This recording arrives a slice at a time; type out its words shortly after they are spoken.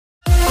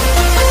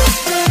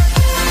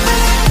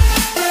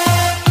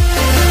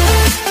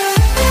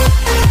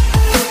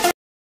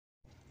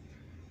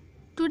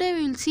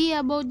will see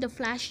about the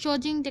flash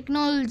charging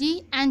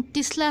technology and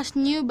Tesla's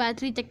new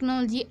battery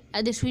technology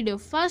at this video.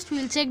 First,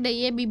 we'll check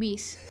the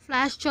ABB's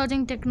flash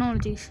charging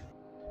technologies.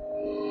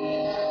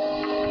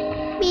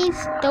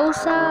 ABB's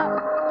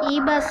Tosa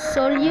eBus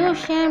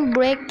solution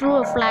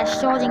breakthrough flash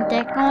charging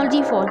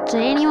technology for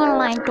Genuine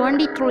Line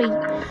 23.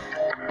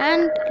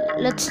 And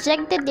let's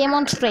check the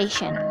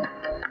demonstration.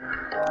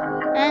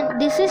 And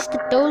this is the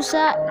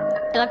Tosa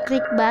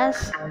electric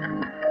bus.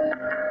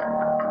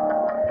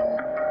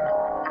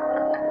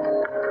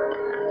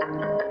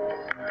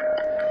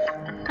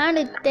 And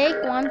it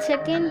takes 1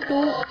 second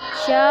to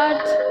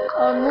charge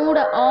or move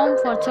the arm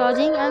for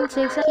charging, and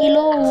 6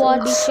 kilowatts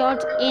will be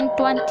charged in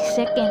 20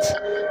 seconds.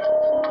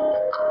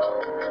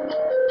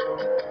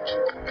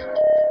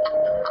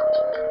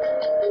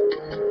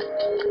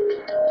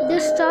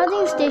 This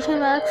charging station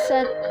works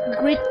at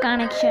grid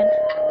connection.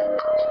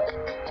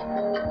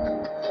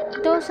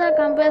 Tosa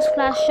compares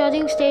flash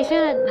charging station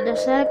at the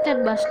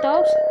selected bus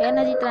stops.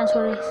 Energy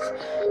transfer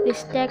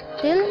is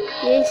tactile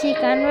AC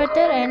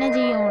converter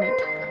energy unit.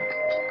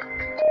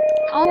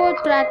 Onboard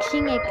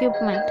tracking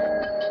equipment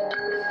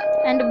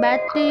and the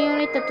battery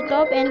unit at the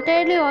top.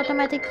 Entirely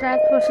automatic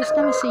transfer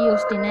system is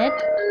used in it.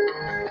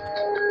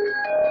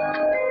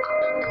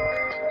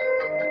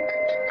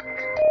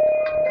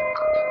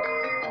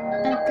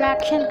 And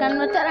traction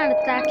converter and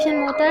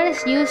traction motor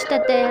is used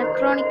at the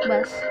electronic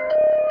bus.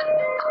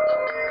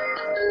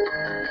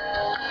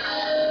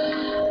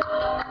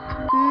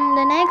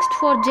 The next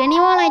for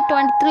Genuine Line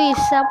 23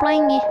 is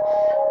supplying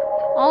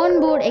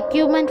onboard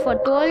equipment for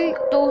 12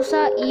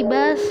 Tosa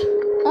eBus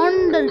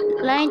on the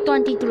line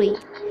 23.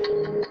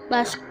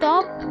 Bus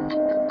stop,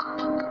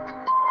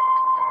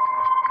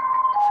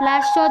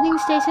 flash charging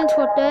stations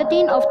for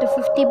 13 of the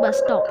 50 bus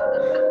stop,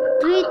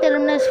 3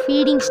 terminals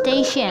feeding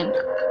station,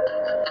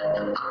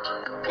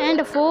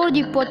 and a 4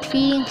 depot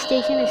feeding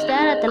station is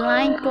there at the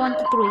line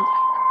 23.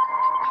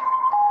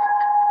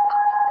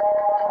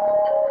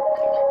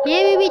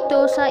 ABB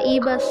Tosa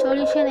eBus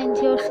solution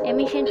ensures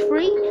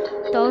emission-free,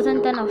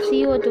 1000 tons of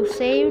CO2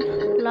 saved,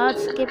 large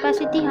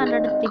capacity,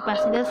 103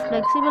 passengers,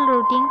 flexible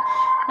routing,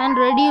 and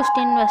reduced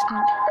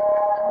investment.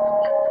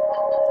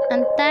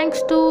 And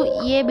thanks to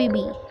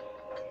ABB.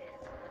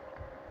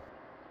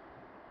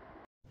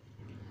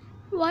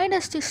 Why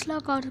does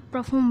Tesla car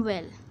perform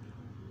well?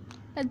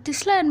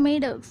 Tesla had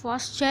made a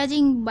fast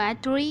charging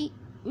battery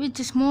which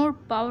is more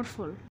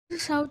powerful.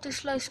 This is how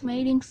Tesla is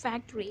made in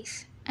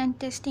factories and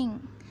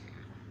testing.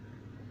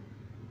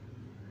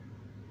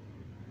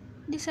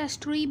 This has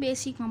 3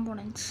 basic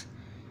components: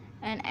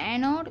 an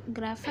anode,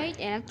 graphite,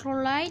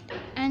 electrolyte,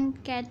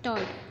 and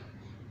cathode.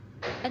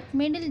 At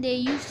middle they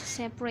use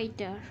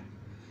separator.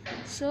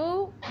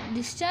 So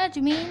discharge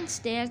means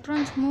the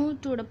electrons move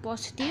to the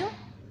positive.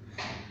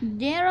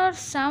 There are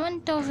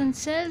 7000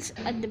 cells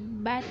at the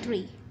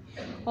battery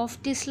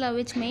of Tesla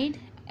which made,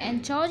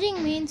 and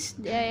charging means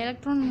the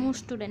electron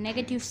moves to the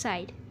negative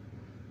side.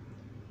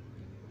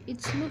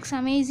 It looks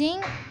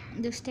amazing.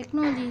 This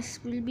technology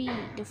will be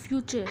the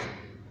future,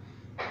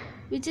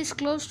 which is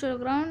close to the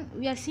ground.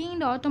 We are seeing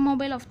the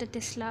automobile of the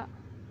Tesla.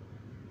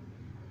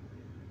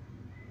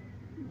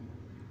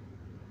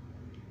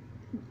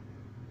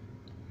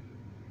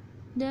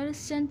 There is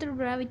center of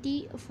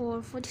gravity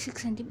for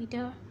 46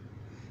 cm.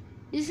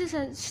 This is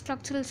a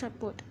structural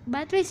support.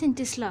 Batteries in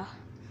Tesla,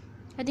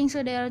 I think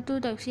so there are 2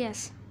 types,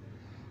 yes.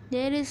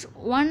 There is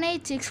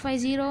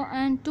 18650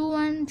 and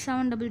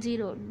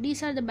 21700.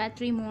 These are the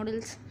battery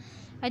models.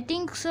 I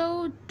think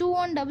so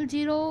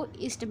 2100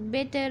 is the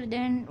better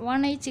than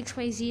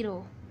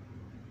 18650.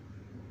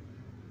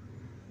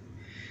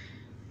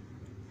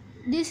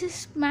 This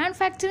is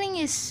manufacturing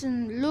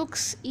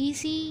looks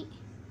easy,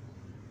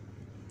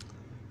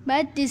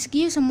 but this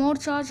gives more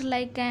charge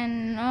like a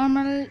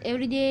normal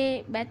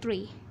everyday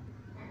battery,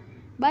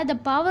 but the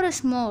power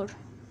is more.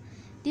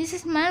 This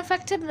is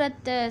manufactured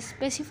at the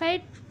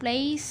specified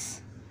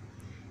place.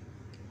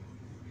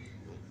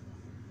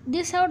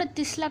 This is how the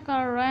Tesla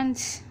car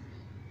runs.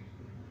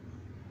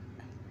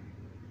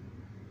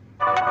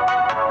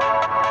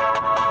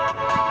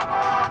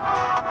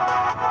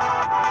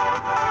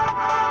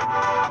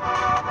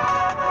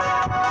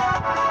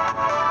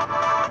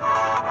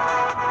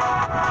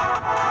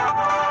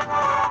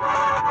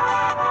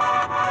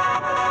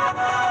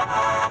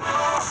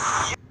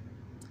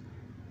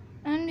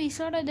 And we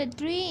saw that the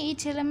 3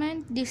 each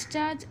element,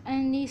 discharge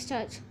and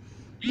discharge.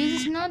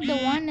 This is not the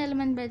one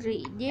element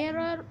battery. There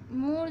are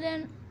more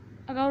than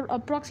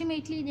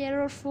approximately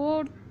there are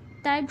 4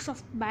 types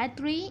of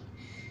battery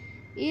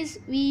is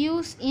we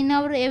use in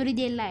our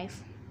everyday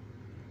life.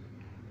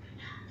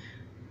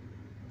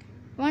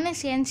 One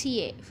is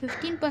NCA,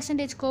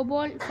 15%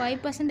 cobalt,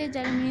 5%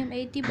 aluminum,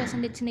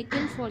 80%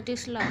 nickel for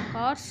Tesla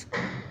cars,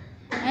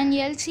 and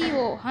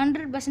LCO,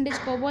 100%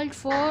 cobalt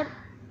for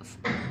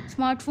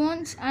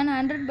smartphones and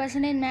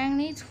 100%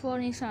 manganese for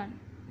Nissan.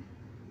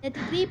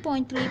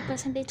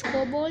 33.3%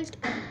 cobalt,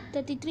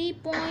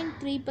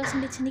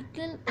 33.3%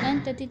 nickel,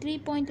 and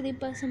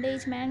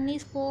 33.3%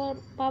 manganese for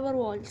power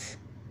walls.